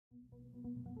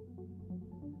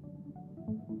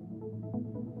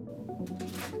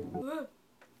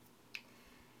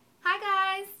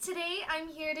I'm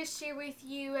here to share with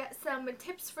you some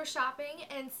tips for shopping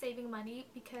and saving money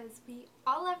because we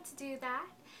all love to do that.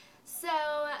 So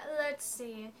let's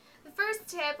see. The first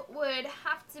tip would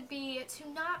have to be to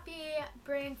not be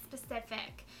brand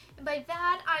specific. And by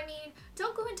that I mean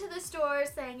don't go into the store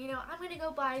saying, I'm going to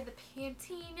go buy the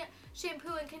Pantene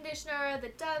shampoo and conditioner,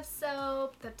 the Dove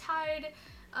soap, the Tide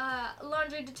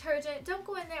laundry detergent. Don't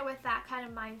go in there with that kind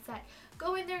of mindset.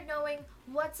 Go in there knowing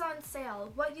what's on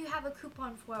sale, what you have a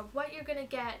coupon for, what you're gonna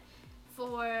get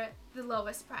for the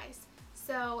lowest price.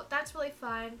 So that's really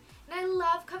fun, and I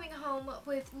love coming home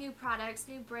with new products,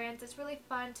 new brands. It's really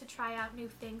fun to try out new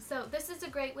things. So this is a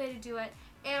great way to do it,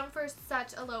 and for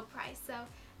such a low price. So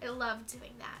I love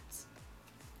doing that.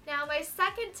 Now my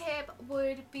second tip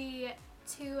would be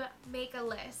to make a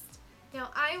list. Now,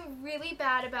 I'm really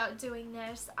bad about doing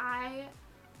this. I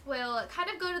will kind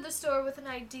of go to the store with an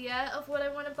idea of what I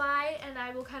want to buy, and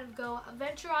I will kind of go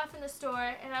venture off in the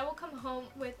store, and I will come home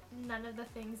with none of the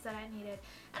things that I needed.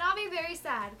 And I'll be very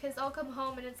sad because I'll come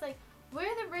home and it's like,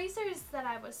 where are the razors that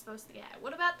I was supposed to get?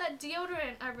 What about that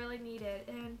deodorant I really needed?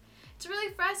 And it's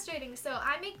really frustrating. So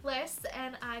I make lists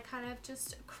and I kind of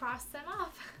just cross them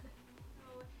off.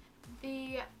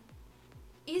 The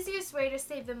easiest way to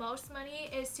save the most money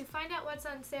is to find out what's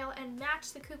on sale and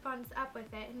match the coupons up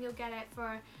with it, and you'll get it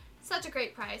for such a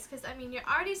great price because you're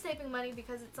already saving money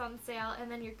because it's on sale,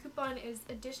 and then your coupon is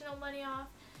additional money off,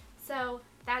 so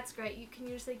that's great. You can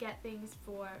usually get things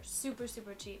for super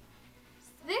cheap.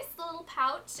 This little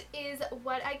pouch is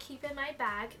what I keep in my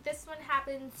bag. This one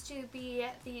happens to be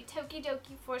the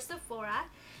Tokidoki for Sephora,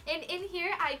 and in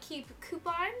here I keep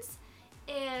coupons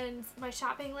and my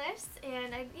shopping list,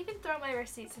 and I even throw my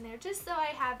receipts in there just so I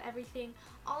have everything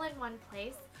all in one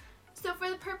place. So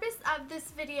for the purpose of this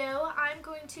video, I'm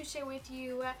going to share with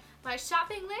you my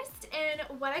shopping list and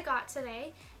what I got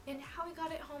today and how I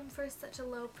got it home for such a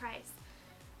low price.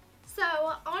 So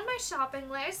on my shopping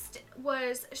list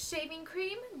was shaving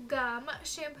cream, gum,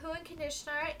 shampoo and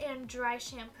conditioner, and dry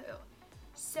shampoo.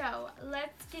 So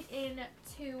let's get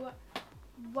into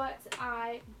what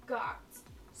I got.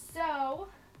 So,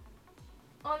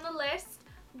 on the list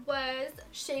was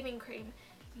shaving cream.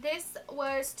 This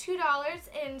was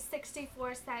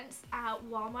 $2.64 at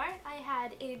Walmart. I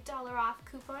had a $1 off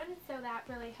coupon, so that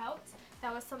really helped.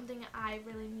 That was something I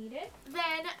really needed.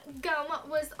 Then gum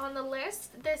was on the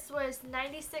list. This was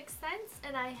 96 cents,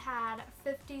 and I had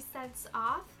 50 cents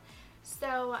off.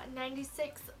 So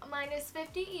 96 minus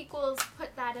 50 equals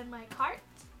put that in my cart,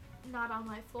 not on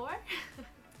my floor.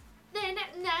 Then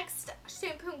next,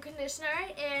 shampoo and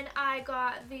conditioner, and I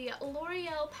got the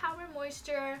L'Oreal Power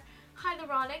Moisture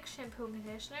Hyaluronic Shampoo and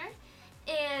Conditioner,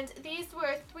 and these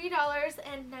were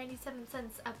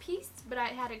 $3.97 a piece, but I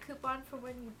had a coupon for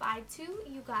when you buy two,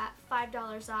 you got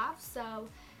 $5 off, so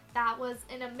that was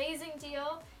an amazing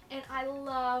deal, and I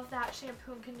love that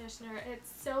shampoo and conditioner.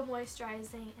 It's so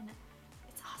moisturizing, and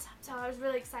it's awesome, so I was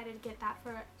really excited to get that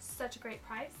for such a great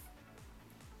price.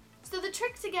 So the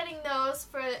trick to getting those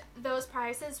for those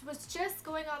prices was just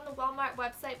going on the Walmart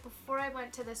website before I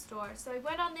went to the store. So I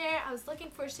went on there, I was looking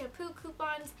for shampoo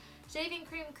coupons, shaving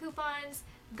cream coupons,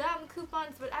 gum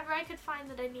coupons, whatever I could find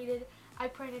that I needed, I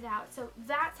printed out. So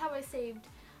that's how I saved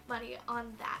money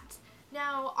on that.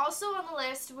 Now, also on the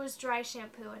list was dry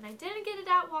shampoo, and I didn't get it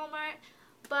at Walmart,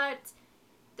 but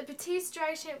the Batiste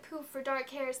dry shampoo for dark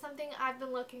hair is something I've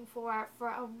been looking for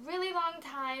a really long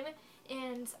time,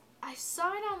 and I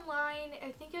saw it online.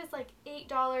 I think it was like $8,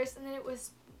 and then it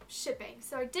was shipping,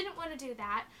 so I didn't want to do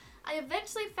that. I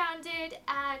eventually found it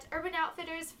at Urban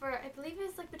Outfitters for, I believe it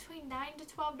was like between $9 to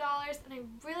 $12, and I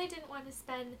really didn't want to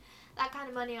spend that kind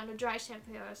of money on a dry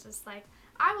shampoo. I was just like,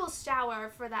 I will shower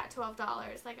for that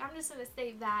 $12. Like, I'm just going to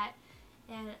save that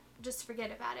and just forget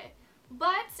about it.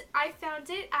 But I found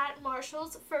it at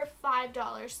Marshall's for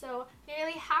 $5, so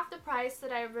nearly half the price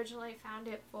that I originally found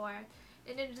it for.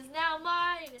 And it is now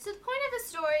mine. So the point of the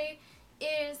story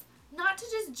is not to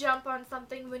just jump on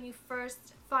something when you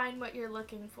first find what you're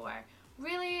looking for.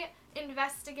 Really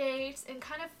investigate and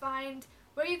kind of find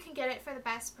where you can get it for the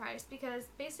best price, because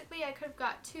basically I could have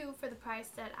got two for the price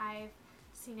that I've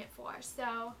seen it for.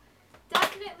 So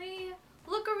definitely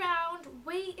look around,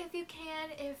 wait if you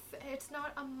can, if it's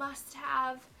not a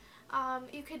must-have.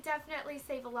 You could definitely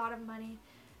save a lot of money.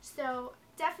 So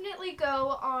definitely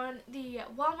go on the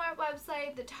Walmart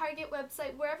website, the Target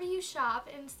website, wherever you shop,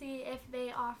 and see if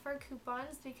they offer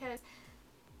coupons, because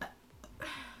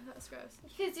that's gross.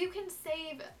 Because you can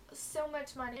save so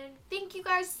much money. And thank you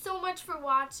guys so much for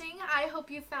watching. I hope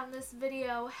you found this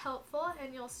video helpful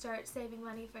and you'll start saving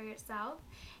money for yourself.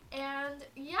 And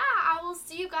yeah, I will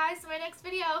see you guys in my next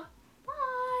video.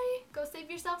 Bye! Go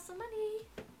save yourself some money.